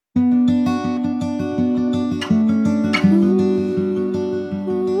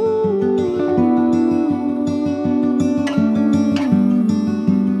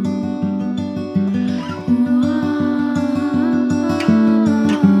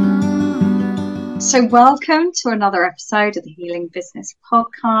So welcome to another episode of the Healing Business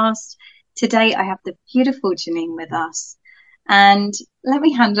Podcast. Today I have the beautiful Janine with us. And let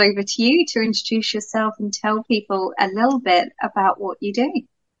me hand over to you to introduce yourself and tell people a little bit about what you do.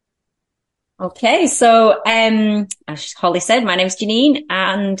 Okay, so as Holly said, my name is Janine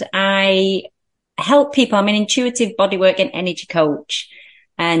and I help people. I'm an intuitive bodywork and energy coach,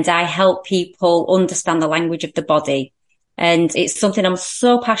 and I help people understand the language of the body. And it's something I'm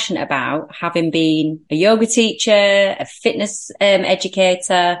so passionate about, having been a yoga teacher, a fitness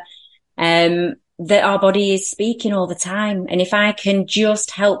educator, that our body is speaking all the time. And if I can just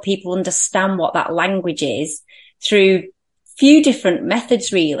help people understand what that language is through few different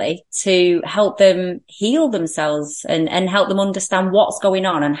methods, really, to help them heal themselves and help them understand what's going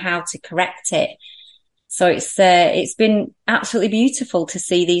on and how to correct it. So it's been absolutely beautiful to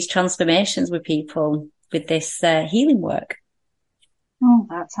see these transformations with people with this healing work. Oh,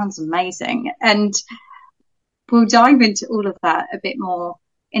 that sounds amazing. And we'll dive into all of that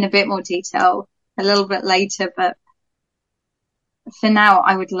in a bit more detail a little bit later. But for now,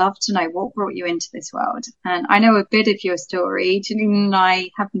 I would love to know what brought you into this world. And I know a bit of your story. Janine and I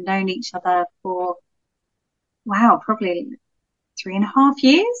have known each other for, probably 3.5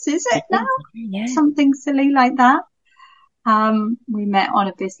 years, is it now? Yeah. Something silly like that. We met on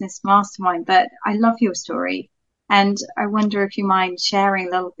a business mastermind, but I love your story. And I wonder if you mind sharing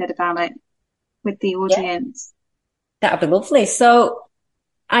a little bit about it with the audience. That'd be lovely. So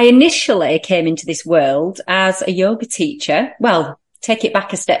I initially came into this world as a yoga teacher. Well, take it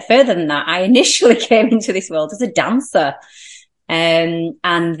back a step further than that. I initially came into this world as a dancer, and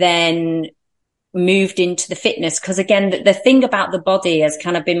then moved into the fitness. Because again, the thing about the body has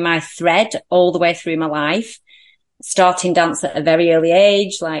kind of been my thread all the way through my life. Starting dance at a very early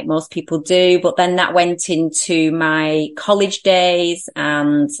age, like most people do. But then that went into my college days,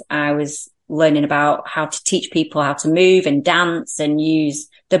 and I was learning about how to teach people how to move and dance and use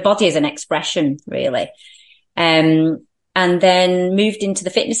the body as an expression, really. And then moved into the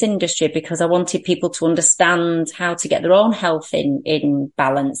fitness industry because I wanted people to understand how to get their own health in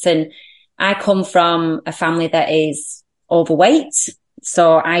balance. And I come from a family that is overweight.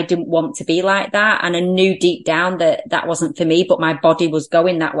 So I didn't want to be like that. And I knew deep down that that wasn't for me, but my body was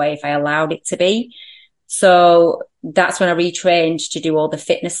going that way if I allowed it to be. So that's when I retrained to do all the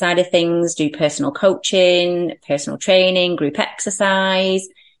fitness side of things, do personal coaching, personal training, group exercise.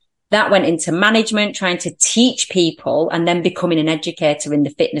 That went into management, trying to teach people, and then becoming an educator in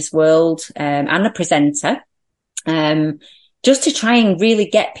the fitness world, and a presenter. Just to try and really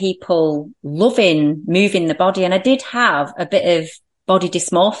get people loving moving the body. And I did have a bit of body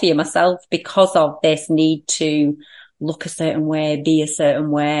dysmorphia myself because of this need to look a certain way, be a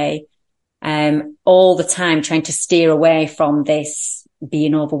certain way, all the time trying to steer away from this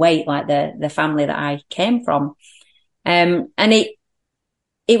being overweight, like the family that I came from. And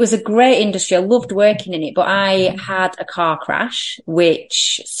it was a great industry. I loved working in it, but I had a car crash,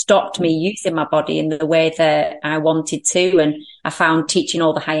 which stopped me using my body in the way that I wanted to. And I found teaching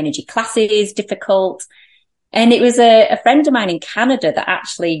all the high energy classes difficult. And it was a friend of mine in Canada that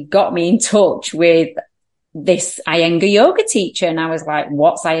actually got me in touch with this Iyengar yoga teacher. And I was like,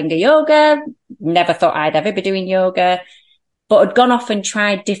 what's Iyengar yoga? Never thought I'd ever be doing yoga, but I'd gone off and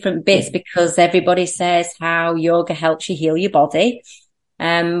tried different bits because everybody says how yoga helps you heal your body.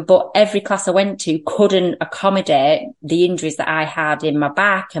 But every class I went to couldn't accommodate the injuries that I had in my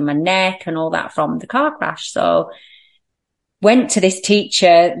back and my neck and all that from the car crash. So went to this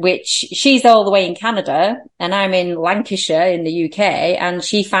teacher, which she's all the way in Canada and I'm in Lancashire in the UK, and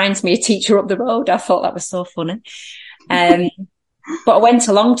she finds me a teacher up the road. I thought that was so funny. But I went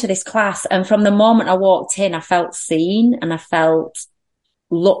along to this class, and from the moment I walked in, I felt seen and I felt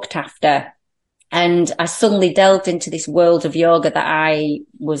looked after. And I suddenly delved into this world of yoga that I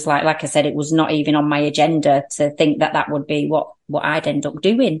was like I said, it was not even on my agenda to think that that would be what I'd end up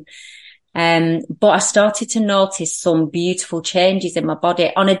doing. But I started to notice some beautiful changes in my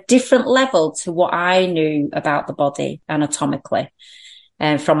body on a different level to what I knew about the body anatomically,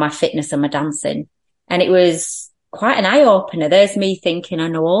 from my fitness and my dancing. And it was quite an eye opener. There's me thinking, I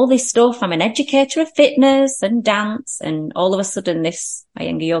know all this stuff. I'm an educator of fitness and dance. And all of a sudden this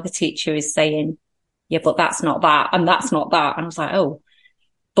Iyengar yoga teacher is saying, yeah, but that's not that. And that's not that. And I was like, oh,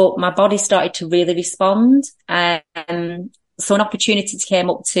 but my body started to really respond. So an opportunity came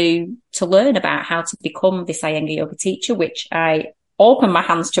up to learn about how to become this Iyengar yoga teacher, which I opened my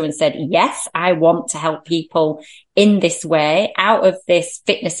hands to and said, yes, I want to help people in this way out of this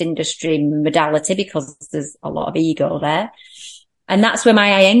fitness industry modality, because there's a lot of ego there. And that's where my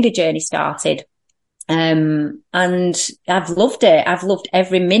Iyengar journey started. And I've loved it. I've loved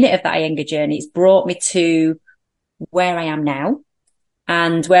every minute of that Iyengar journey. It's brought me to where I am now.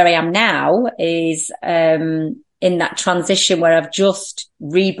 And where I am now is in that transition where I've just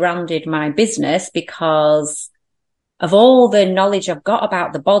rebranded my business because of all the knowledge I've got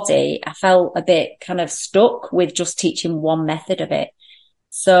about the body. I felt a bit kind of stuck with just teaching one method of it.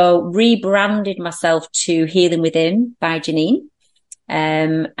 So rebranded myself to Healing Within by Janine.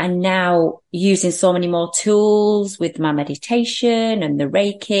 And now using so many more tools with my meditation and the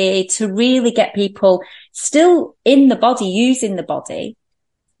Reiki to really get people still in the body, using the body,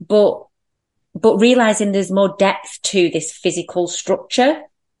 but realizing there's more depth to this physical structure,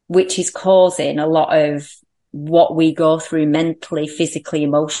 which is causing a lot of what we go through mentally, physically,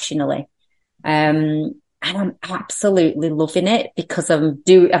 emotionally. And I'm absolutely loving it because I've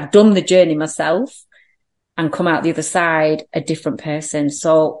done the journey myself and come out the other side a different person.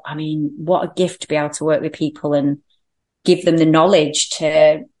 So, I mean, what a gift to be able to work with people and give them the knowledge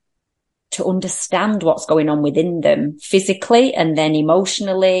to understand what's going on within them physically and then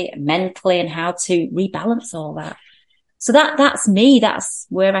emotionally, mentally, and how to rebalance all that. So that's me. That's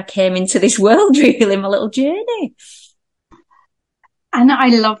where I came into this world, really, my little journey. And I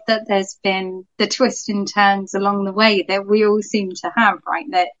love that there's been the twists and turns along the way that we all seem to have, right?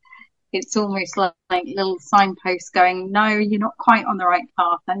 That it's almost like little signposts going, no, you're not quite on the right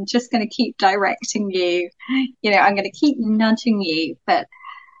path. I'm just going to keep directing you. I'm going to keep nudging you. But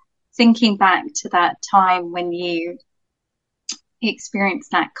thinking back to that time when you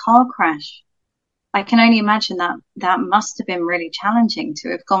experienced that car crash, I can only imagine that must have been really challenging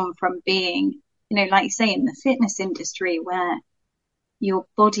to have gone from being, like you say, in the fitness industry where your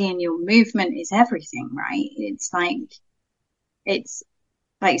body and your movement is everything, right? It's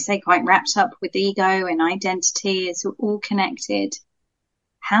like you say, quite wrapped up with ego and identity. It's all connected.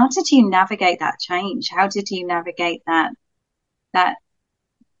 How did you navigate that change? How did you navigate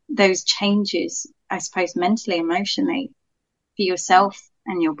those changes, I suppose, mentally, emotionally for yourself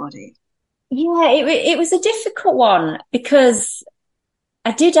and your body? Yeah, it was a difficult one because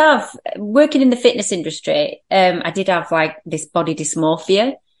I did have, working in the fitness industry, I did have like this body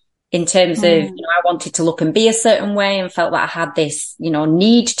dysmorphia in terms of, I wanted to look and be a certain way and felt that I had this,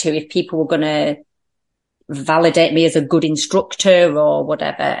 need to, if people were going to validate me as a good instructor or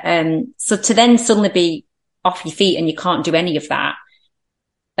whatever. So to then suddenly be off your feet and you can't do any of that,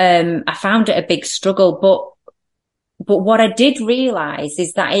 I found it a big struggle. But what I did realize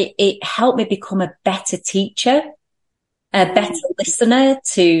is that it helped me become a better teacher, a better listener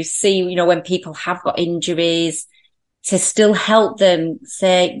to see, when people have got injuries, to still help them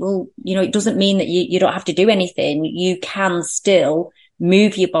say, well, it doesn't mean that you don't have to do anything. You can still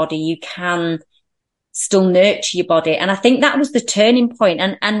move your body. You can still nurture your body. And I think that was the turning point.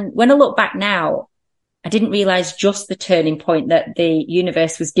 And when I look back now, I didn't realize just the turning point that the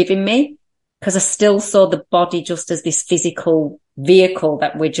universe was giving me, because I still saw the body just as this physical vehicle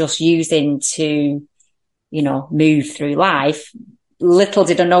that we're just using to, move through life. Little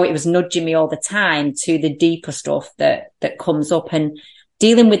did I know it was nudging me all the time to the deeper stuff that comes up, and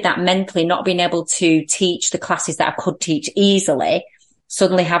dealing with that mentally, not being able to teach the classes that I could teach easily,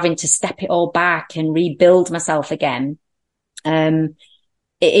 suddenly having to step it all back and rebuild myself again.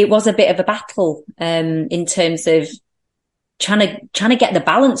 It was a bit of a battle, in terms of trying to get the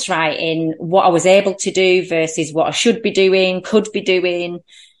balance right in what I was able to do versus what I should be doing, could be doing.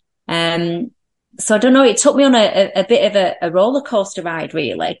 So I don't know, it took me on a bit of a roller coaster ride,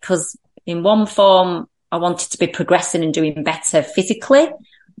 really, because in one form, I wanted to be progressing and doing better physically,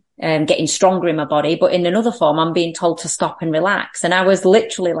 getting stronger in my body. But in another form, I'm being told to stop and relax. And I was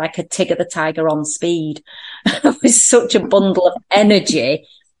literally like a Tigger the Tiger on speed. I was such a bundle of energy.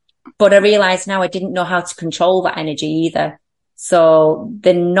 But I realized now I didn't know how to control that energy either. So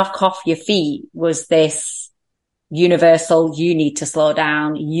the knock off your feet was this universal, you need to slow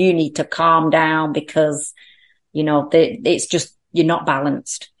down, you need to calm down because, it's just, you're not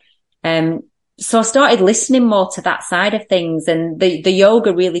balanced. So I started listening more to that side of things, and the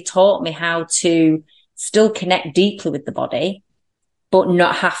yoga really taught me how to still connect deeply with the body, but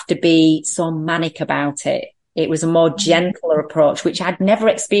not have to be so manic about it. It was a more gentler approach, which I'd never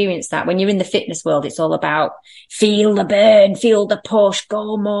experienced that. When you're in the fitness world, it's all about feel the burn, feel the push,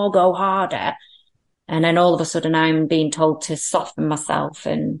 go more, go harder. And then all of a sudden I'm being told to soften myself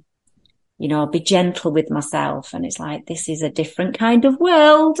and, be gentle with myself. And it's like, this is a different kind of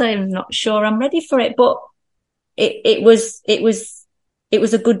world. I'm not sure I'm ready for it, but it was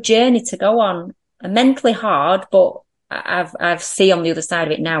a good journey to go on. Mentally hard, but I've see on the other side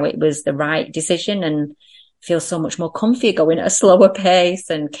of it now, it was the right decision. And feel so much more comfy going at a slower pace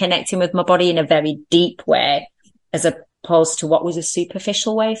and connecting with my body in a very deep way, as opposed to what was a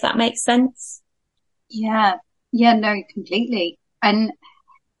superficial way, if that makes sense. Yeah. Yeah, no, completely. And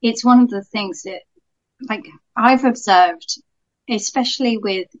it's one of the things that, like, I've observed, especially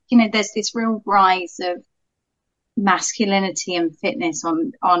with, there's this real rise of masculinity and fitness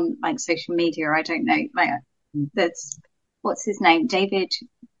on like social media. I don't know, like, that's, what's his name? David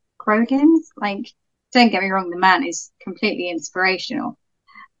Grogan's, like, don't get me wrong, the man is completely inspirational.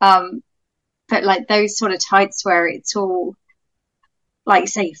 But like those sort of types where it's all like,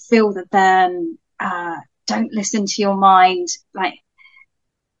 say, feel the burn, don't listen to your mind, like,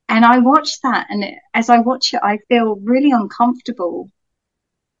 and I watch that, and as I watch it, I feel really uncomfortable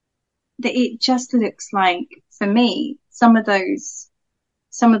that it just looks like, for me, some of those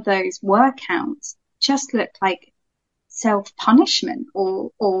workouts just look like self-punishment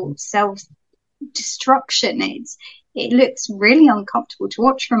or self-destruction. It looks really uncomfortable to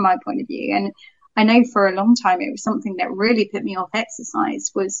watch from my point of view. And I know for a long time it was something that really put me off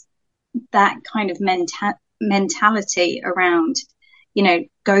exercise, was that kind of mentality around,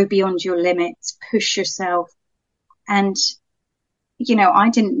 go beyond your limits, push yourself. And, I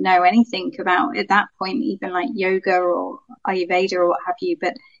didn't know anything about, at that point, even like yoga or Ayurveda or what have you.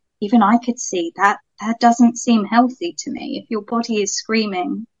 But even I could see that doesn't seem healthy to me. If your body is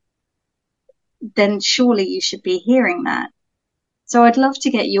screaming, then surely you should be hearing that. So I'd love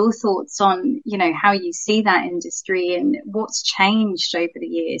to get your thoughts on, how you see that industry and what's changed over the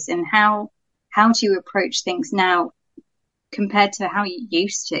years, and how do you approach things now compared to how you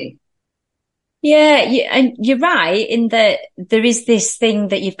used to? Yeah, and you're right in that there is this thing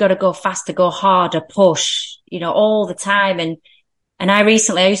that you've got to go faster, go harder, push, all the time. And I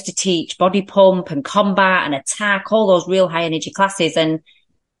used to teach body pump and combat and attack, all those real high energy classes. And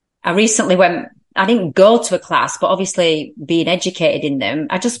I didn't go to a class, but obviously being educated in them,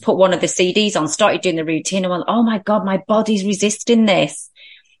 I just put one of the CDs on, started doing the routine, and went, oh my God, my body's resisting this.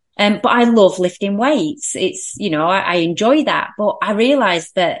 But I love lifting weights. It's, I enjoy that. But I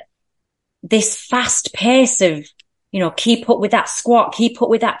realized that this fast pace of, keep up with that squat, keep up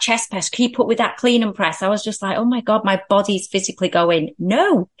with that chest press, keep up with that clean and press. I was just like, oh my God, my body's physically going,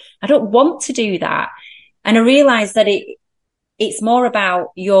 no, I don't want to do that. And I realized that it's more about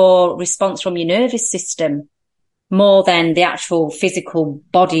your response from your nervous system more than the actual physical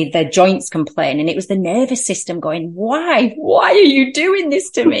body, the joints complain. And it was the nervous system going, why are you doing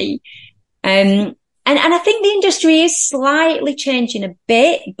this to me? And I think the industry is slightly changing a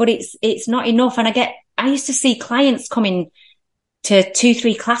bit, but it's not enough. And I used to see clients coming to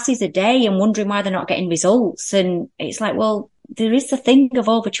 2-3 classes a day and wondering why they're not getting results. And it's like, well, there is a thing of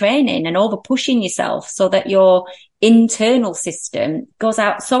overtraining and over pushing yourself so that your internal system goes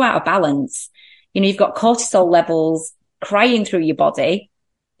out of balance. You've got cortisol levels crying through your body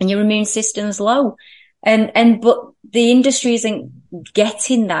and your immune system's low. But the industry isn't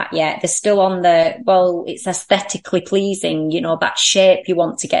getting that yet. They're still on it's aesthetically pleasing, that shape you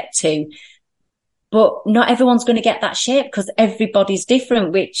want to get to. But not everyone's going to get that shape because everybody's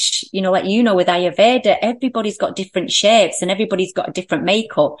different, which, with Ayurveda, everybody's got different shapes and everybody's got a different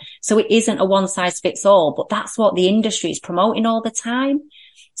makeup. So it isn't a one size fits all, but that's what the industry is promoting all the time.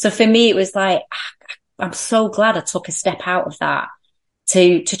 So for me, it was like, I'm so glad I took a step out of that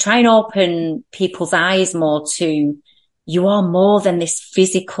to try and open people's eyes more to, you are more than this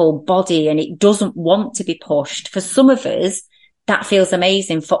physical body and it doesn't want to be pushed. For some of us, that feels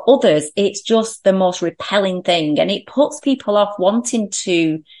amazing. For others, it's just the most repelling thing. And it puts people off wanting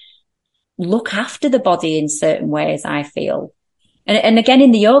to look after the body in certain ways, I feel. And again,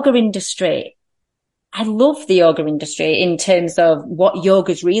 in the yoga industry, I love the yoga industry in terms of what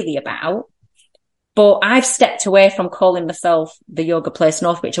yoga's really about. But I've stepped away from calling myself the Yoga Place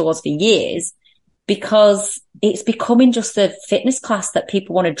North, which I was for years, because it's becoming just a fitness class that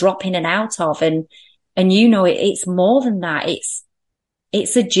people want to drop in and out of. And it's more than that.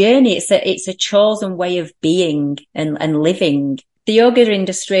 It's a journey. It's a chosen way of being and living. The yoga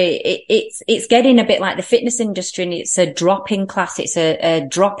industry, it's getting a bit like the fitness industry, and it's a drop-in class. It's a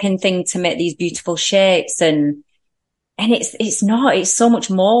drop-in thing to make these beautiful shapes. And it's not, it's so much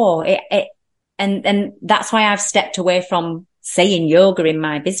more. And that's why I've stepped away from saying yoga in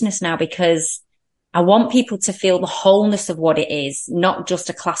my business now, because I want people to feel the wholeness of what it is, not just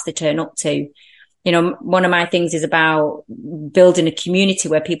a class they turn up to. One of my things is about building a community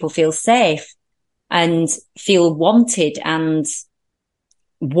where people feel safe and feel wanted and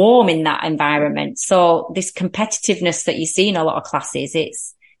warm in that environment. So this competitiveness that you see in a lot of classes,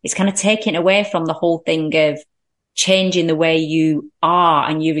 it's kind of taken away from the whole thing of changing the way you are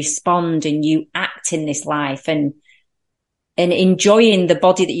and you respond and you act in this life, and enjoying the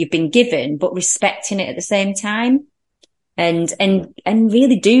body that you've been given, but respecting it at the same time. And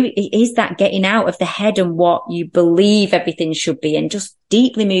really it is that getting out of the head and what you believe everything should be, and just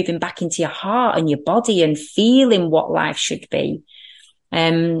deeply moving back into your heart and your body and feeling what life should be.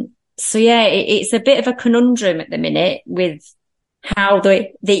 So yeah, it's a bit of a conundrum at the minute with how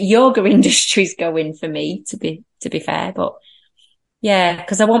the yoga industry is going for me, to be fair. But yeah,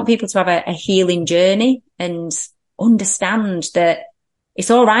 because I want people to have a healing journey and understand that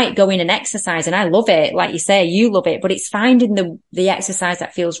it's all right going and exercise, and I love it. Like you say, you love it, but it's finding the exercise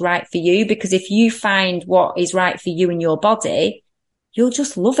that feels right for you, because if you find what is right for you in your body, you'll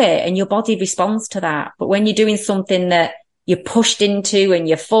just love it and your body responds to that. But when you're doing something that you're pushed into and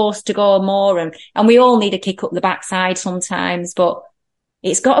you're forced to go more, and we all need a kick up the backside sometimes, but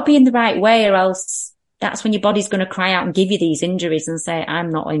it's got to be in the right way, or else that's when your body's going to cry out and give you these injuries and say, I'm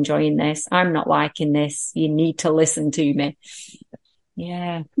not enjoying this. I'm not liking this. You need to listen to me.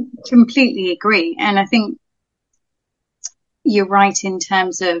 Yeah. Completely agree. And I think you're right in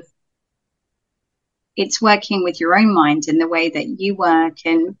terms of it's working with your own mind in the way that you work,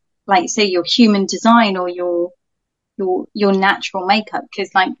 and like say your human design or your natural makeup. Because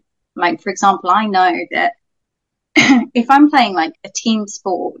like for example, I know that if I'm playing like a team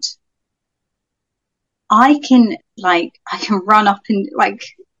sport, I can run up and like,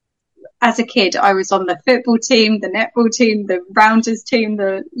 as a kid, I was on the football team, the netball team, the rounders team,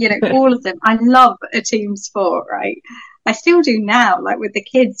 all of them. I love a team sport, right? I still do now. Like with the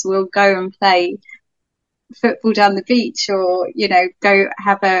kids, we'll go and play football down the beach, or, go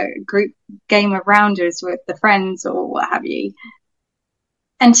have a group game of rounders with the friends or what have you.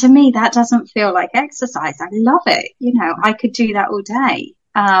 And to me, that doesn't feel like exercise. I love it. I could do that all day.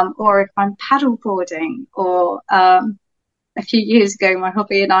 Or if I'm paddleboarding, or, a few years ago, my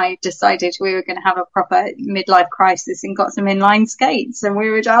hubby and I decided we were going to have a proper midlife crisis and got some inline skates, and we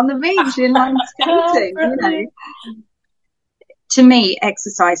were down the beach inline skating, To me,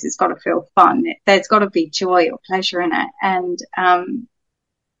 exercise has got to feel fun. There's got to be joy or pleasure in it. And,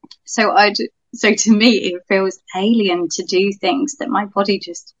 so to me, it feels alien to do things that my body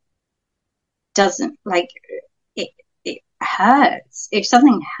just doesn't like. It hurts. If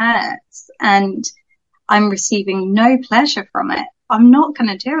something hurts and I'm receiving no pleasure from it, I'm not going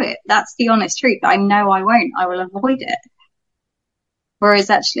to do it. That's the honest truth. I know I won't. I will avoid it. Whereas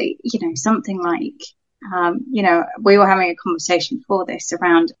actually, something like, we were having a conversation before this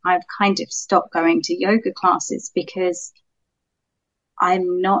around, I've kind of stopped going to yoga classes because I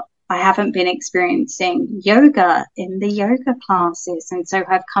haven't been experiencing yoga in the yoga classes. And so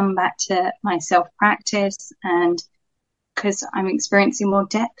I've come back to my self-practice, and because I'm experiencing more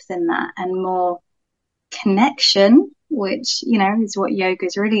depth in that and more connection, which, is what yoga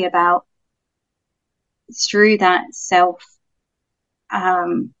is really about, through that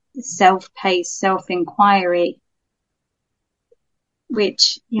self-paced, self-inquiry,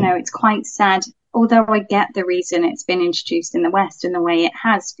 which, it's quite sad. Although I get the reason it's been introduced in the West in the way it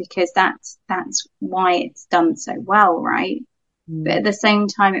has, because that's why it's done so well, right? But at the same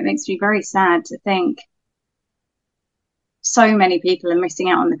time, it makes me very sad to think so many people are missing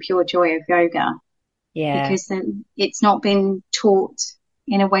out on the pure joy of yoga. Yeah. Because it's not been taught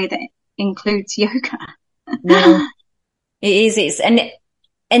in a way that includes yoga. No, it is. And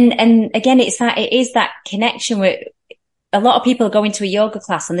again, it is that connection where a lot of people are going to a yoga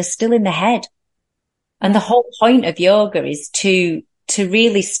class and they're still in the head. And the whole point of yoga is to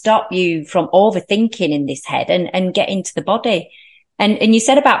really stop you from overthinking in this head and get into the body. And you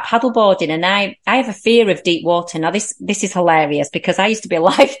said about paddleboarding, and I have a fear of deep water. Now this is hilarious because I used to be a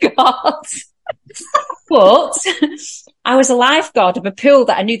lifeguard. But I was a lifeguard of a pool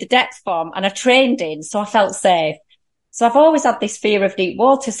that I knew the depth from and I trained in, so I felt safe. So I've always had this fear of deep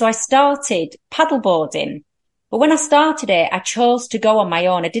water. So I started paddleboarding. But when I started it, I chose to go on my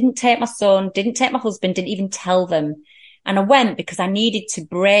own. I didn't take my son, didn't take my husband, didn't even tell them. And I went because I needed to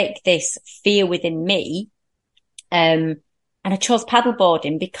break this fear within me. And I chose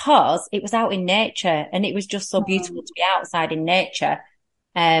paddleboarding because it was out in nature, and it was just so beautiful to be outside in nature.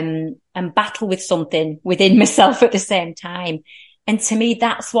 And battle with something within myself at the same time. And to me,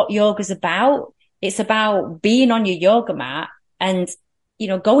 that's what yoga's about. It's about being on your yoga mat and,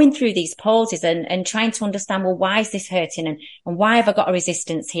 going through these poses and trying to understand, well, why is this hurting? And why have I got a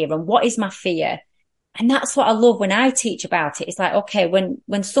resistance here? And what is my fear? And that's what I love when I teach about it. It's like, okay,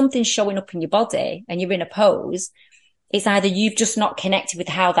 when something's showing up in your body and you're in a pose, it's either you've just not connected with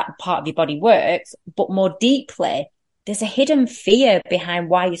how that part of your body works, but more deeply, there's a hidden fear behind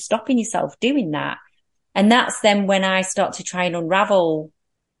why you're stopping yourself doing that. And that's then when I start to try and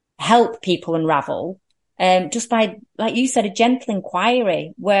help people unravel, just by, like you said, a gentle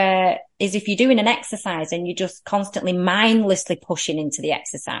inquiry, where is if you're doing an exercise and you're just constantly mindlessly pushing into the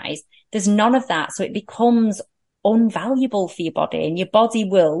exercise, there's none of that. So it becomes unvaluable for your body, and your body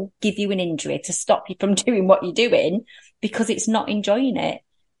will give you an injury to stop you from doing what you're doing because it's not enjoying it.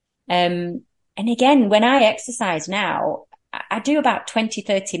 And again, when I exercise now, I do about 20,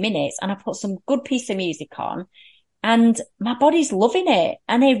 30 minutes and I put some good piece of music on and my body's loving it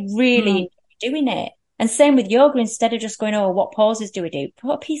and I really enjoy doing it. And same with yoga, instead of just going, oh, what poses do we do?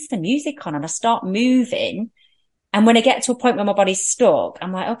 Put a piece of music on and I start moving. And when I get to a point where my body's stuck,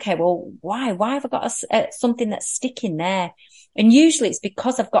 I'm like, okay, well, why? Why have I got something that's sticking there? And usually it's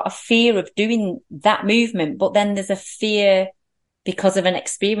because I've got a fear of doing that movement, but then there's a fear because of an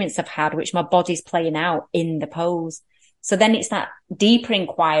experience I've had, which my body's playing out in the pose. So then it's that deeper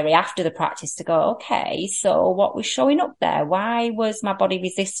inquiry after the practice to go, okay, so what was showing up there? Why was my body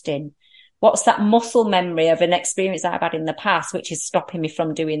resisting? What's that muscle memory of an experience that I've had in the past, which is stopping me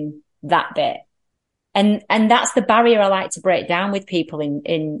from doing that bit? And that's the barrier I like to break down with people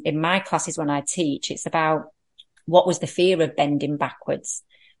in my classes when I teach. It's about, what was the fear of bending backwards?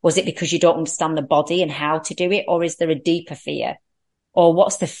 Was it because you don't understand the body and how to do it? Or is there a deeper fear? Or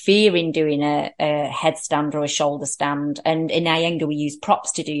what's the fear in doing a headstand or a shoulder stand? And in Iyengar, we use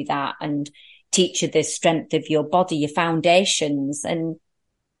props to do that and teach you the strength of your body, your foundations. And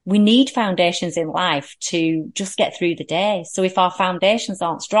we need foundations in life to just get through the day. So if our foundations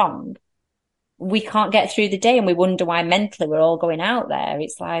aren't strong, we can't get through the day, and we wonder why mentally we're all going out there.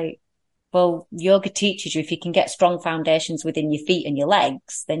 It's like, well, yoga teaches you if you can get strong foundations within your feet and your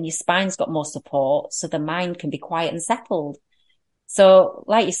legs, then your spine's got more support, so the mind can be quiet and settled. So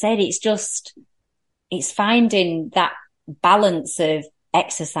like you said, it's finding that balance of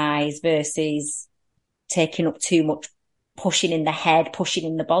exercise versus taking up too much, pushing in the head, pushing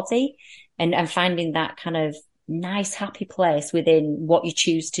in the body, and finding that kind of nice, happy place within what you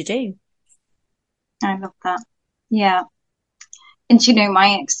choose to do. I love that. Yeah. And you know,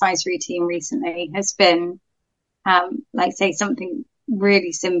 my exercise routine recently has been, like say something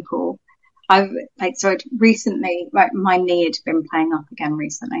really simple. Recently, like my knee had been playing up again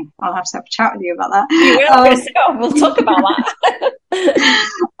recently. I'll have to have a chat with you about that. You will, we'll talk about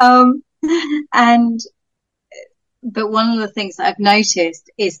that. But one of the things that I've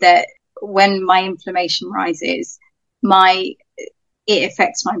noticed is that when my inflammation rises, it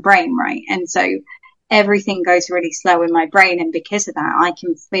affects my brain, right? And so everything goes really slow in my brain. And because of that, I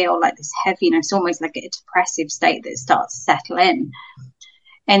can feel like this heaviness, almost like a depressive state that starts to settle in.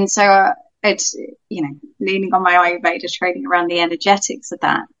 And so it's, you know, leaning on my Ayurveda training around the energetics of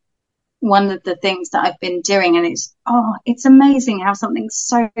that. One of the things that I've been doing, and it's amazing how something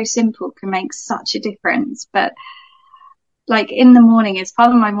so simple can make such a difference. But like in the morning, as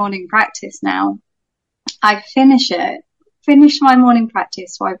part of my morning practice now, I finish my morning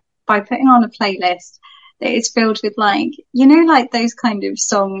practice by putting on a playlist that is filled with like, you know, like those kind of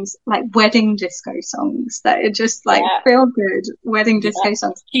songs, like wedding disco songs that are just like feel good wedding disco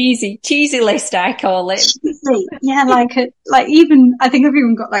songs. Cheesy list, I call it. Cheesy. Yeah, like even, I think I've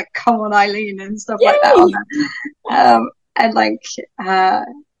even got like Come On Eileen and stuff like that on there. And like,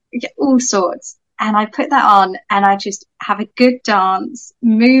 all sorts. And I put that on and I just have a good dance,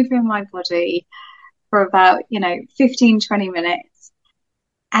 move in my body for about, 15, 20 minutes.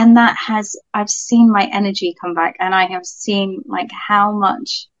 And I've seen my energy come back, and I have seen like how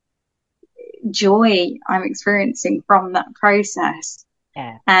much joy I'm experiencing from that process.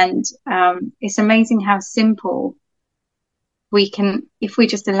 Yeah. And it's amazing how simple we can, if we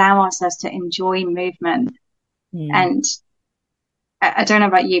just allow ourselves to enjoy movement. And I don't know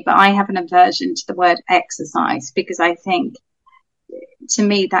about you, but I have an aversion to the word exercise, because I think, to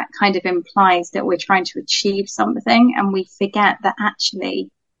me, that kind of implies that we're trying to achieve something, and we forget that actually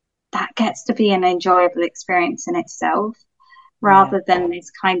that gets to be an enjoyable experience in itself, rather than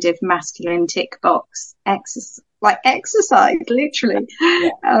this kind of masculine tick box exercise, literally.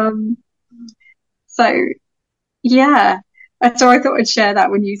 So I thought I'd share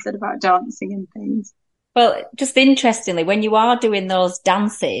that when you said about dancing and things. Well, just interestingly, when you are doing those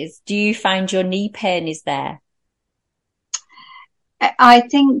dances, do you find your knee pain is there? I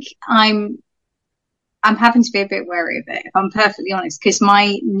think I'm having to be a bit wary of it, if I'm perfectly honest, because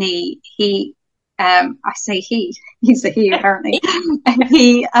my knee, I say he's a he apparently.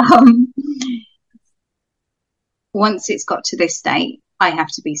 He, once it's got to this state, I have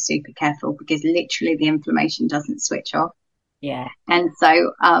to be super careful, because literally the inflammation doesn't switch off. Yeah. And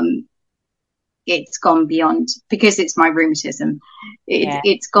so, it's gone beyond, because it's my rheumatism. Yeah.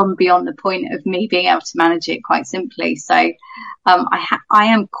 It's gone beyond the point of me being able to manage it quite simply. So I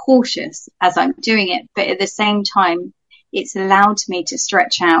am cautious as I'm doing it, but at the same time, it's allowed me to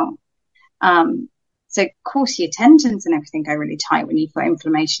stretch out. So of course your tendons and everything go really tight when you've got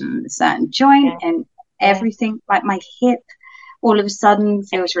inflammation in a certain joint, Yeah. and Yeah. everything, like my hip all of a sudden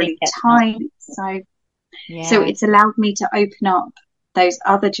feels really tight. So Yeah. it's allowed me to open up those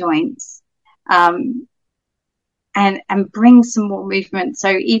other joints, and bring some more movement. So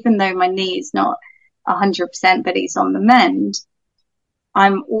even though my knee is not 100%, but it's on the mend,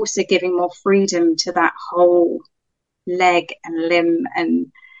 I'm also giving more freedom to that whole leg and limb,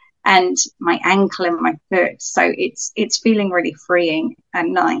 and my ankle and my foot. So it's feeling really freeing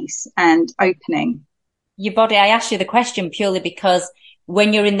and nice and opening. Your body, I asked you the question purely because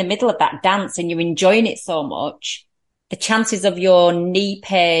when you're in the middle of that dance and you're enjoying it so much, the chances of your knee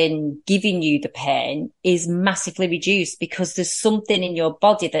pain giving you the pain is massively reduced because there's something in your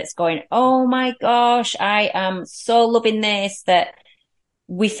body that's going, oh my gosh, I am so loving this, that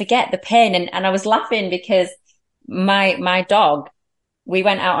we forget the pain. And I was laughing because my dog, we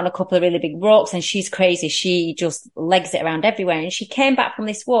went out on a couple of really big walks, and she's crazy. She just legs it around everywhere. And she came back from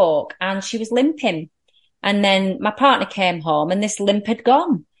this walk and she was limping. And then my partner came home and this limp had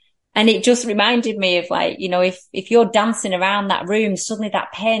gone. And it just reminded me of, like, you know, if you're dancing around that room, suddenly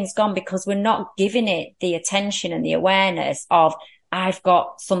that pain's gone because we're not giving it the attention and the awareness of, I've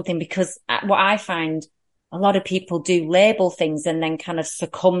got something. Because what I find, a lot of people do label things and then kind of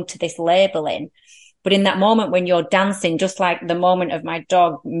succumb to this labeling. But in that moment when you're dancing, just like the moment of my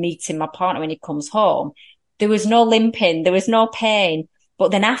dog meeting my partner when he comes home, there was no limping, there was no pain. But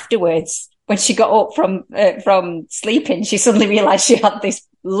then afterwards, when she got up from sleeping, she suddenly realized she had this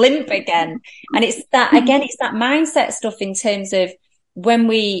limp again. And it's that, again, it's that mindset stuff in terms of when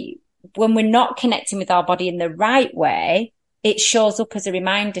we're not connecting with our body in the right way, it shows up as a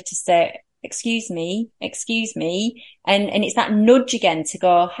reminder to say, excuse me. And it's that nudge again to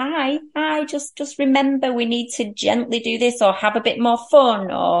go, hi, just remember we need to gently do this or have a bit more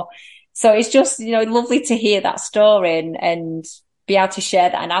fun. Or, so it's just, you know, lovely to hear that story and be able to share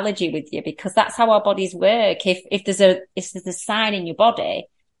that analogy with you, because that's how our bodies work. If there's a sign in your body,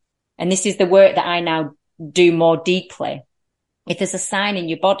 and this is the work that I now do more deeply, if there's a sign in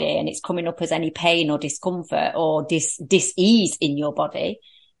your body and it's coming up as any pain or discomfort or dis-ease in your body,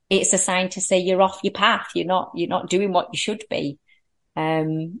 it's a sign to say you're off your path. You're not doing what you should be.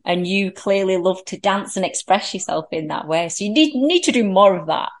 And you clearly love to dance and express yourself in that way. So you need to do more of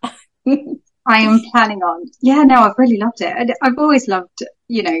that. I am planning on. Yeah, no, I've really loved it. I've always loved,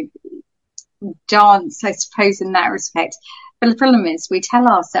 you know, dance, I suppose, in that respect. But the problem is we tell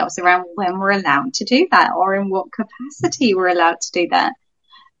ourselves around when we're allowed to do that or in what capacity we're allowed to do that.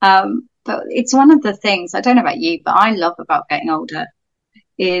 But it's one of the things, I don't know about you, but I love about getting older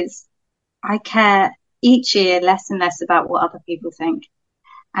is I care each year less and less about what other people think.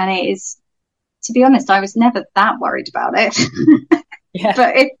 And it is, to be honest, I was never that worried about it. Yeah.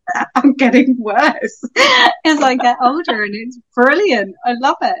 But I'm getting worse as I get older, and it's brilliant. I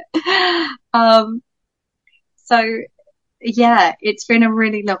love it. So yeah, it's been a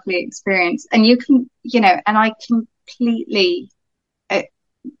really lovely experience, and you can, you know, and I completely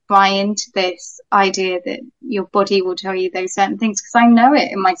buy into this idea that your body will tell you those certain things, because I know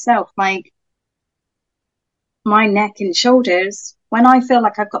it in myself. Like my neck and shoulders, when I feel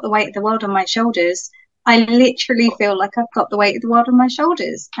like I've got the weight of the world on my shoulders, I literally feel like I've got the weight of the world on my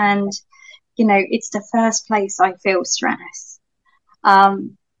shoulders. And, you know, it's the first place I feel stress.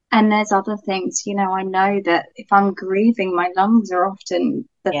 And there's other things, you know, I know that if I'm grieving, my lungs are often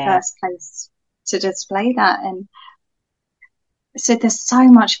the first place to display that. And so there's so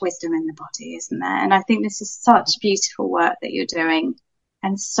much wisdom in the body, isn't there? And I think this is such beautiful work that you're doing,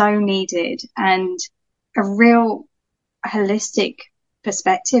 and so needed, and a real holistic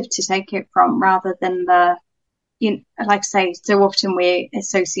perspective to take it from, rather than the, you know, like I say, so often we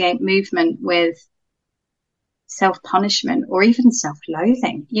associate movement with self-punishment or even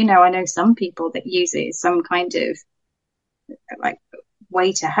self-loathing. You know, I know some people that use it as some kind of like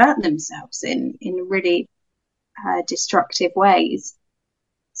way to hurt themselves in really destructive ways.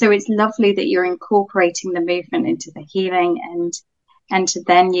 So it's lovely that you're incorporating the movement into the healing, and to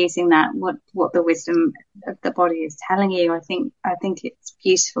then using that what the wisdom of the body is telling you. I think it's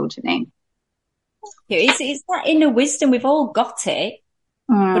beautiful, Janine. It's that inner wisdom. We've all got it,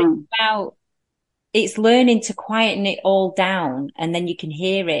 but it's learning to quieten it all down, and then you can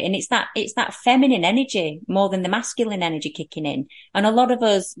hear it. And it's that feminine energy more than the masculine energy kicking in. And a lot of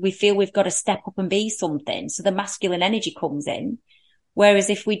us, we feel we've got to step up and be something, so the masculine energy comes in. Whereas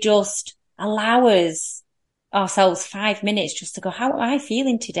if we just allow ourselves 5 minutes just to go, how am I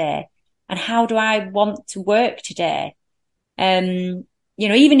feeling today? And how do I want to work today? Even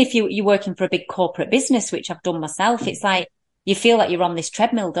if you're working for a big corporate business, which I've done myself, it's like you feel like you're on this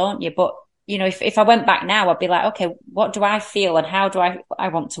treadmill, don't you? But, if I went back now, I'd be like, okay, what do I feel and how do I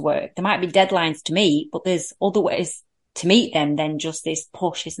want to work? There might be deadlines to meet, but there's other ways to meet them than just this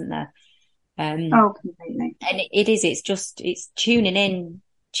push, isn't there? Completely. And it's tuning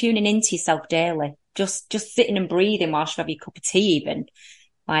into yourself daily, just sitting and breathing whilst you have your cup of tea even.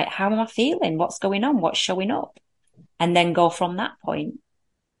 Like, how am I feeling? What's going on? What's showing up? And then go from that point.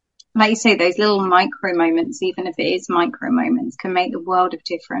 Like you say, those little micro moments, even if it is micro moments, can make the world of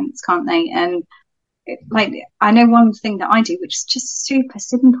difference, can't they? And like, I know one thing that I do, which is just super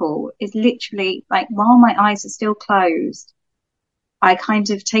simple, is literally like while my eyes are still closed, I kind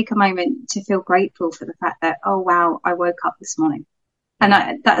of take a moment to feel grateful for the fact that, oh, wow, I woke up this morning.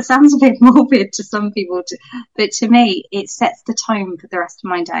 And that sounds a bit morbid to some people, but to me, it sets the tone for the rest of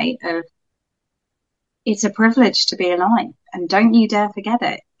my day of it's a privilege to be alive and don't you dare forget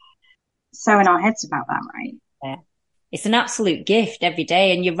it. So in our heads about that, right? Yeah. It's an absolute gift every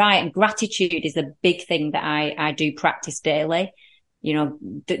day. And you're right. And gratitude is a big thing that I do practice daily.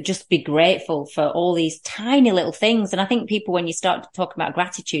 Just be grateful for all these tiny little things. And I think people, when you start talking about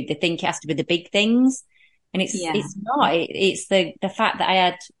gratitude, they think it has to be the big things. And it's not. It's the fact that I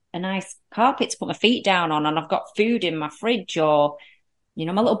had a nice carpet to put my feet down on and I've got food in my fridge, or,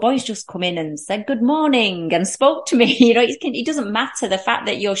 my little boy's just come in and said good morning and spoke to me. It doesn't matter. The fact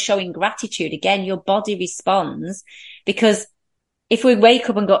that you're showing gratitude, again, your body responds, because if we wake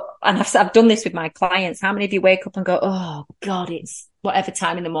up and go, and I've done this with my clients, how many of you wake up and go, oh God, it's whatever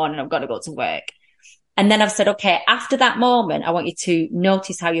time in the morning, I've got to go to work. And then I've said, okay, after that moment, I want you to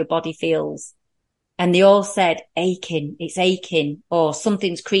notice how your body feels. And they all said aching, it's aching, or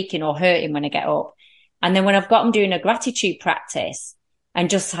something's creaking or hurting when I get up. And then when I've got them doing a gratitude practice and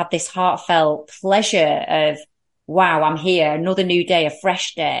just have this heartfelt pleasure of, wow, I'm here, another new day, a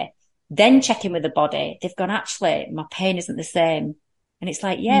fresh day, then checking with the body, they've gone, actually, my pain isn't the same. And it's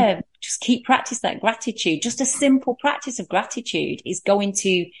like, just keep practice that gratitude. Just a simple practice of gratitude is going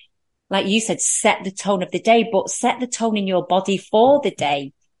to, like you said, set the tone of the day, but set the tone in your body for the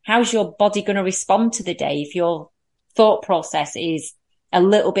day. How's your body going to respond to the day if your thought process is a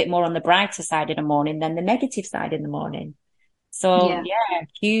little bit more on the brighter side in the morning than the negative side in the morning? So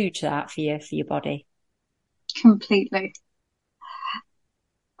huge that for your body. Completely.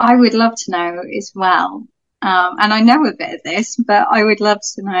 I would love to know as well, and I know a bit of this, but I would love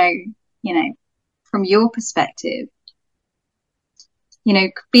to know, from your perspective,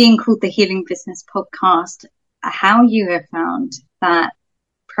 being called the Healing Business Podcast, how you have found that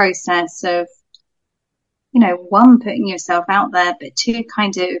process of, one, putting yourself out there, but two,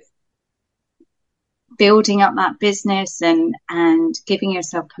 kind of building up that business and giving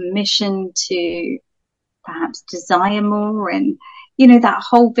yourself permission to perhaps desire more, and, that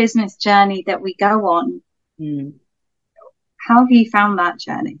whole business journey that we go on. How have you found that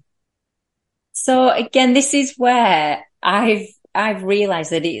journey? So again, this is where I've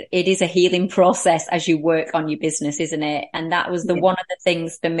realized that it is a healing process as you work on your business, isn't it? And that was one of the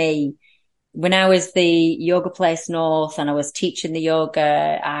things for me when I was the Yoga Place North and I was teaching the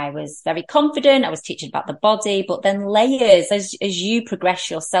yoga. I was very confident. I was teaching about the body, but then layers as you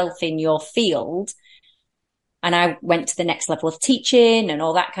progress yourself in your field. And I went to the next level of teaching and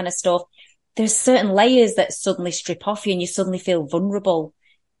all that kind of stuff. There's certain layers that suddenly strip off you and you suddenly feel vulnerable.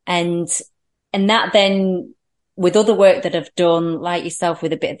 And that then, with other work that I've done, like yourself,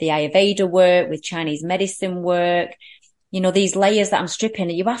 with a bit of the Ayurveda work, with Chinese medicine work, these layers that I'm stripping,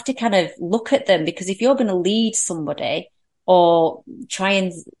 you have to kind of look at them, because if you're going to lead somebody or try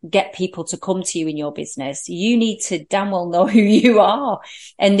and get people to come to you in your business, you need to damn well know who you are.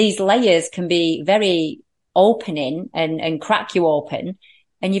 And these layers can be very opening and crack you open,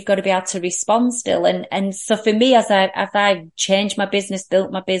 and you've got to be able to respond still. And so for me, as I've changed my business,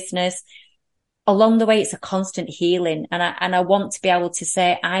 built my business, along the way, it's a constant healing. And I want to be able to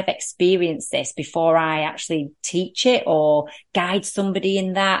say, I've experienced this before I actually teach it or guide somebody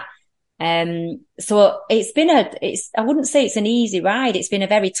in that. So I wouldn't say it's an easy ride. It's been a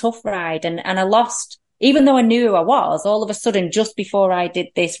very tough ride. And I lost, even though I knew who I was, all of a sudden, just before I did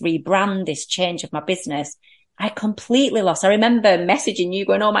this rebrand, this change of my business, I completely lost. I remember messaging you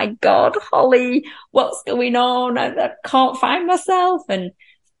going, oh my God, Holly, what's going on? I can't find myself. And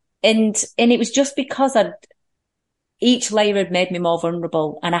it was just because each layer had made me more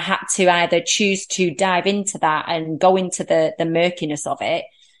vulnerable, and I had to either choose to dive into that and go into the murkiness of it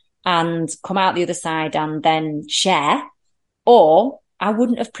and come out the other side and then share, or I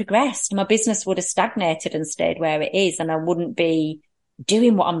wouldn't have progressed. My business would have stagnated and stayed where it is. And I wouldn't be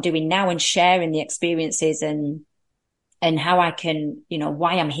doing what I'm doing now and sharing the experiences and how I can,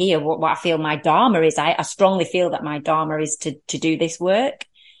 why I'm here, what I feel my dharma is. I strongly feel that my dharma is to do this work.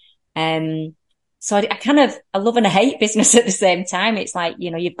 So I love and I hate business at the same time. It's like,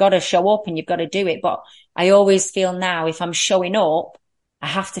 you've got to show up and you've got to do it. But I always feel now if I'm showing up, I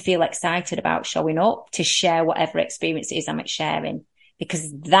have to feel excited about showing up to share whatever experience it is I'm sharing,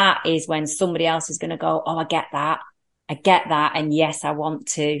 because that is when somebody else is going to go, oh, I get that. And yes, I want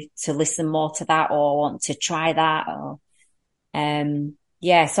to listen more to that, or want to try that. Or,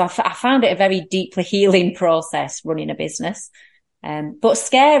 so I found it a very deeply healing process running a business. But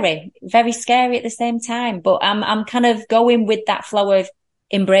scary, very scary at the same time. But I'm kind of going with that flow of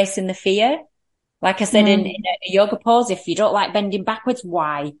embracing the fear. Like I said, in a yoga pose, if you don't like bending backwards,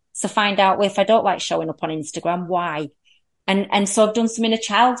 why? So find out, well, if I don't like showing up on Instagram, why? And so I've done some inner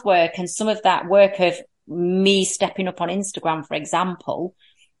child work, and some of that work of me stepping up on Instagram, for example,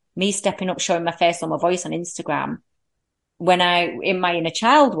 me stepping up, showing my face or my voice on Instagram. When in my inner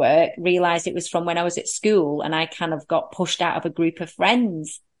child work, realized it was from when I was at school and I kind of got pushed out of a group of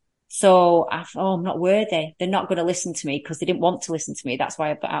friends. So I thought, I'm not worthy. They're not going to listen to me because they didn't want to listen to me. That's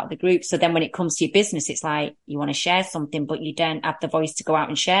why I got out of the group. So then when it comes to your business, it's like you want to share something, but you don't have the voice to go out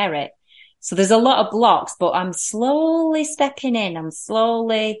and share it. So there's a lot of blocks, but I'm slowly stepping in. I'm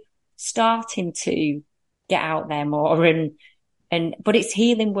slowly starting to get out there more, but it's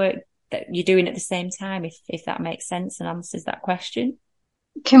healing work that you're doing at the same time, if that makes sense and answers that question.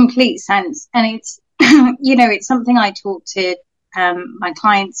 Complete sense. And it's, it's something I talk to my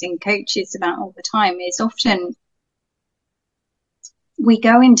clients and coaches about all the time. Is often we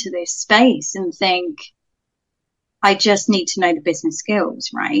go into this space and think, I just need to know the business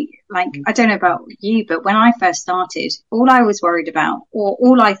skills, right? Like, I don't know about you, but when I first started, all I was worried about, or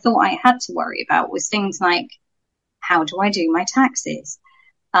all I thought I had to worry about, was things like, how do I do my taxes?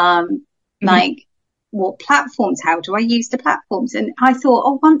 Like, what platforms, how do I use the platforms? And I thought,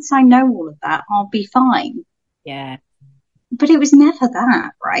 oh, once I know all of that, I'll be fine. Yeah. But it was never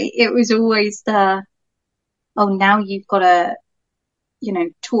that, right? It was always now you've got to,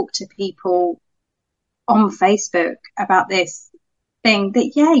 talk to people on Facebook about this thing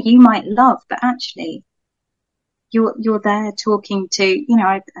that, yeah, you might love, but actually you're there talking to,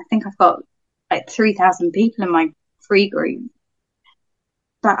 I think I've got like 3,000 people in my free group,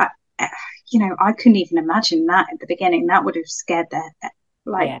 but I couldn't even imagine that at the beginning. That would have scared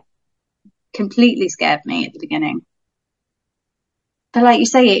completely scared me at the beginning. But like you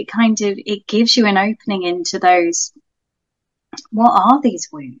say, it gives you an opening into those. What are these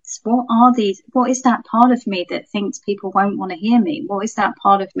wounds? What is that part of me that thinks people won't want to hear me? What is that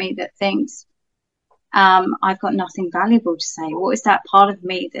part of me that thinks, I've got nothing valuable to say? What is that part of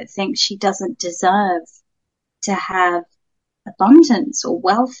me that thinks she doesn't deserve to have abundance or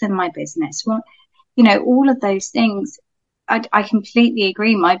wealth in my business? Well, all of those things. I completely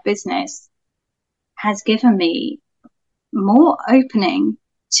agree. My business has given me more opening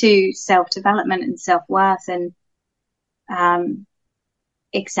to self-development and self-worth, and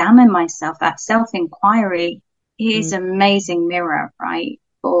examine myself. That self-inquiry is an amazing mirror, right?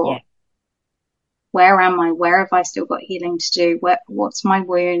 For where am I? Where have I still got healing to do? What's my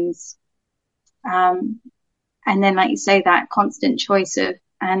wounds? And then, like you say, that constant choice of,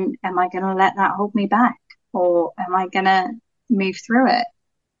 and am I going to let that hold me back, or am I going to move through it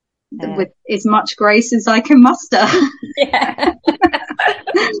with as much grace as I can muster? Yeah.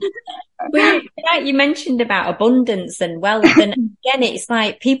 Well, you mentioned about abundance and wealth, and again, it's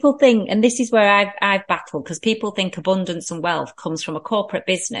like people think, and this is where I've battled, because people think abundance and wealth comes from a corporate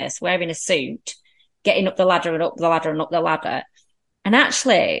business, wearing a suit, getting up the ladder and up the ladder and up the ladder. And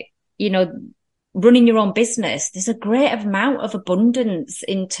actually, running your own business, there's a great amount of abundance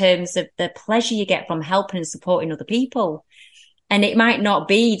in terms of the pleasure you get from helping and supporting other people. And it might not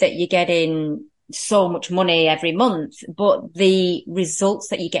be that you're getting so much money every month, but the results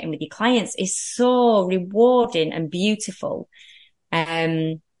that you're getting with your clients is so rewarding and beautiful.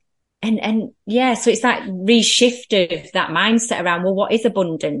 So it's that reshift of that mindset around, well, what is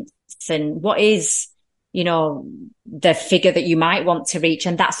abundance and what is, the figure that you might want to reach.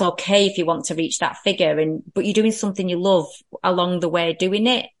 And that's okay if you want to reach that figure, but you're doing something you love along the way doing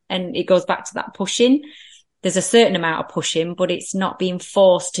it. And it goes back to that pushing. There's a certain amount of pushing, but it's not being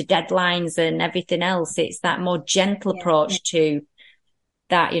forced to deadlines and everything else. It's that more gentle approach to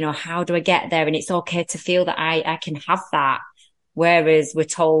that, how do I get there? And it's okay to feel that I can have that. Whereas we're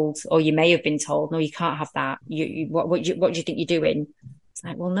told, or you may have been told, no, you can't have that. What do you think you're doing? It's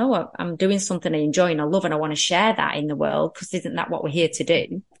like, well, no, I'm doing something I enjoy and I love and I want to share that in the world, because isn't that what we're here to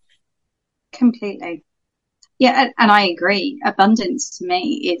do? Completely. Yeah, and I agree. Abundance to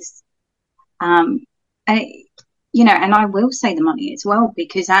me is, and and I will say the money as well,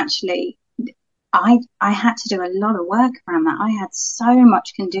 because actually I had to do a lot of work around that. I had so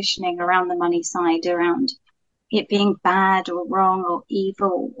much conditioning around the money side, around it being bad or wrong or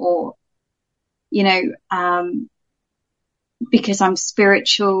evil, or, you know, because I'm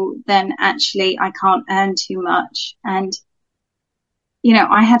spiritual, then actually I can't earn too much. And,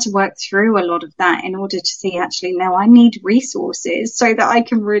 I had to work through a lot of that in order to see, actually, no, I need resources so that I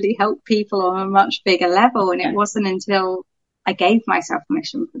can really help people on a much bigger level. And it wasn't until I gave myself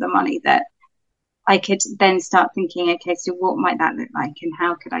permission for the money that I could then start thinking, okay, so what might that look like and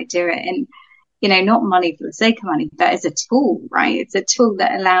how could I do it? And, not money for the sake of money, that is a tool, right? It's a tool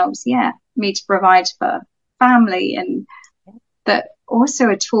that allows, me to provide for family, and but also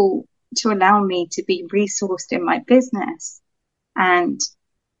a tool to allow me to be resourced in my business and,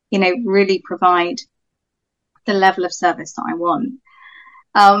 really provide the level of service that I want.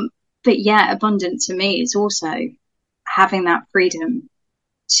 But yeah, abundant to me is also having that freedom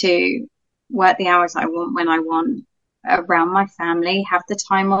to work the hours I want when I want around my family, have the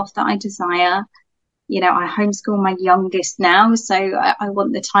time off that I desire. I homeschool my youngest now, so I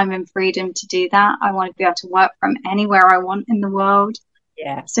want the time and freedom to do that. I want to be able to work from anywhere I want in the world.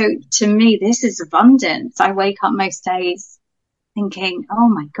 Yeah. So to me, this is abundance. I wake up most days thinking, oh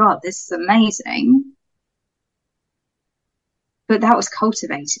my God, this is amazing. But that was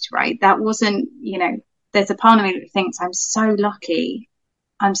cultivated, right? That wasn't, there's a part of me that thinks I'm so lucky.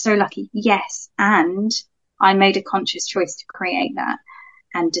 I'm so lucky. Yes. And I made a conscious choice to create that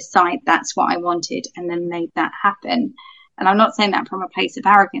and decide that's what I wanted, and then made that happen. And I'm not saying that from a place of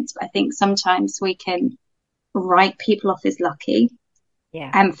arrogance, but I think sometimes we can write people off as lucky.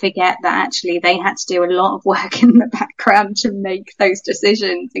 Yeah. And forget that actually they had to do a lot of work in the background to make those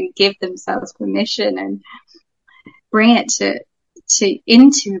decisions and give themselves permission and bring it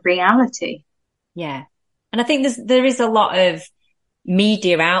into reality. Yeah. And I think there is a lot of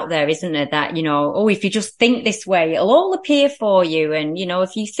media out there, isn't there, that, if you just think this way, it'll all appear for you. And,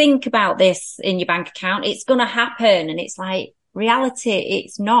 if you think about this in your bank account, it's going to happen. And it's like, reality,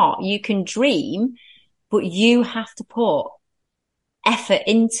 it's not. You can dream, but you have to put effort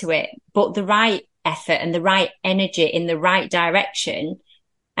into it, but the right effort and the right energy in the right direction.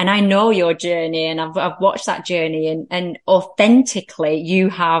 And I know your journey, and I've watched that journey, and authentically you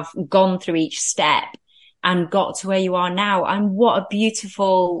have gone through each step and got to where you are now. And what a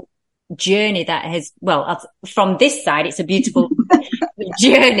beautiful journey that has, from this side, it's a beautiful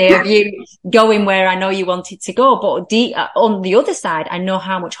journey of you going where I know you wanted to go. But on the other side, I know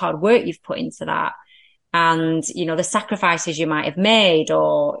how much hard work you've put into that. And, the sacrifices you might have made,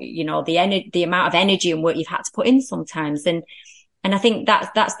 or, the amount of energy and work you've had to put in sometimes. And I think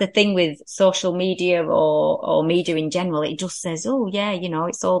that's the thing with social media or media in general. It just says, oh yeah,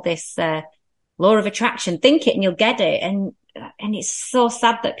 it's all this, law of attraction, think it and you'll get it. And it's so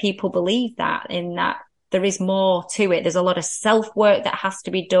sad that people believe that, in that there is more to it. There's a lot of self work that has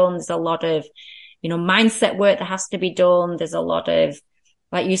to be done. There's a lot of, mindset work that has to be done. There's a lot of,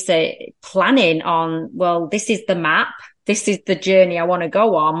 like you say, planning on, well, this is the map. This is the journey I want to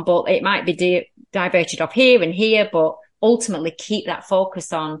go on, but it might be diverted off here and here, but ultimately keep that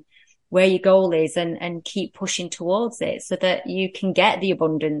focus on where your goal is, and keep pushing towards it, so that you can get the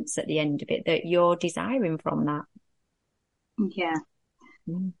abundance at the end of it that you're desiring from that. Yeah.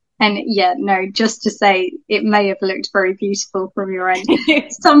 And yeah, no, just to say, it may have looked very beautiful from your end.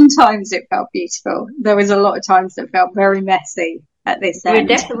 Sometimes it felt beautiful. There was a lot of times that felt very messy at this end. You were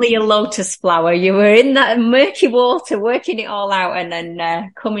definitely a lotus flower. You were in that murky water, working it all out, and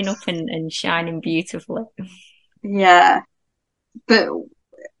then coming up and shining beautifully. Yeah. But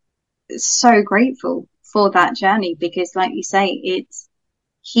so grateful for that journey, because like you say, it's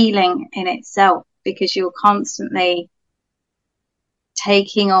healing in itself, because you're constantly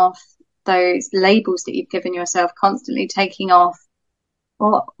taking off those labels that you've given yourself, constantly taking off,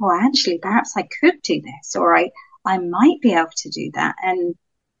 or actually perhaps I could do this, or I might be able to do that, and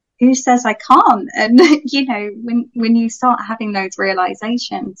who says I can't? And when you start having those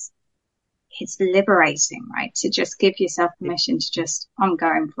realizations, it's liberating, right? To just give yourself permission to just, I'm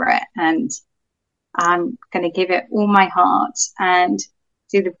going for it, and I'm going to give it all my heart and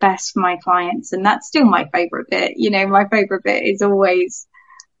do the best for my clients. And that's still my favorite bit. My favorite bit is always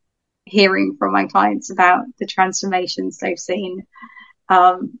hearing from my clients about the transformations they've seen.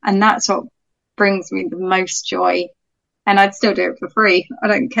 And that's what brings me the most joy. And I'd still do it for free. I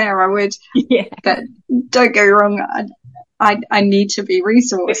don't care. I would. Yeah. But don't get me wrong. I need to be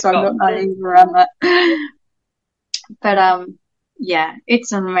resourced. So I'm not naive around that. But yeah,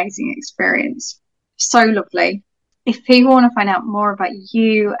 it's an amazing experience. So lovely. If people want to find out more about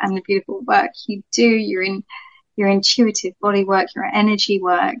you and the beautiful work you do, your intuitive body work, your energy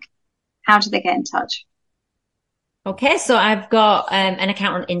work, how do they get in touch? Okay, so I've got an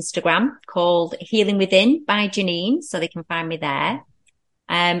account on Instagram called Healing Within by Janine, so they can find me there.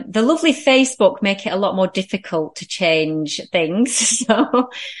 The lovely Facebook make it a lot more difficult to change things. So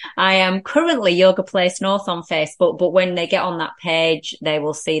I am currently Yoga Place North on Facebook, but when they get on that page, they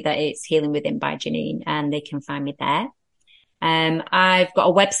will see that it's Healing Within by Janine and they can find me there. I've got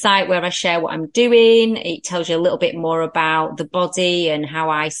a website where I share what I'm doing. It tells you a little bit more about the body and how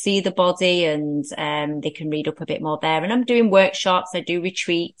I see the body, and they can read up a bit more there. And I'm doing workshops. I do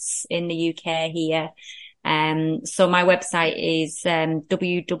retreats in the UK here. So my website is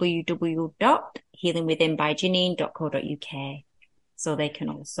www.healingwithinbyjanine.co.uk. So they can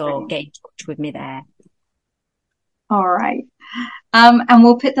also get in touch with me there. All right. And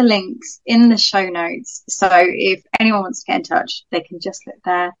we'll put the links in the show notes. So if anyone wants to get in touch, they can just look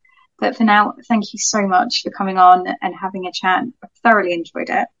there. But for now, thank you so much for coming on and having a chat. I thoroughly enjoyed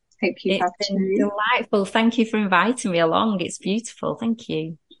it. Hope you have too. Delightful. Thank you for inviting me along. It's beautiful. Thank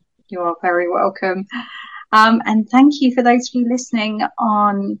you. You are very welcome. And thank you for those of you listening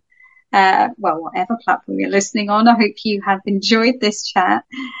on, whatever platform you're listening on. I hope you have enjoyed this chat.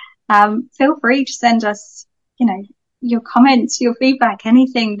 Feel free to send us, your comments, your feedback,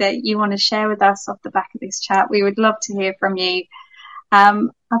 anything that you want to share with us off the back of this chat. We would love to hear from you.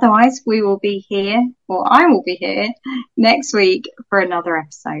 Otherwise, we will be here, or I will be here next week for another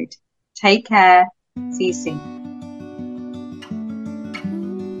episode. Take care. See you soon.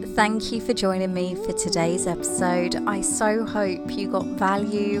 Thank you for joining me for today's episode. I so hope you got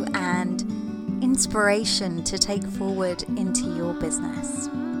value and inspiration to take forward into your business.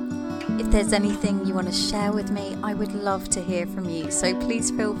 If there's anything you want to share with me, I would love to hear from you. So please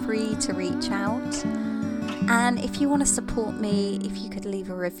feel free to reach out. And if you want to support me, if you could leave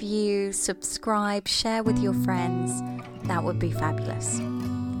a review, subscribe, share with your friends, that would be fabulous.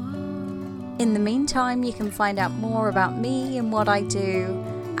 In the meantime, you can find out more about me and what I do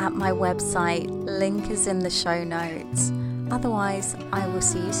at my website. Link is in the show notes. Otherwise, I will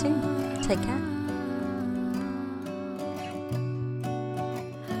see you soon. Take care.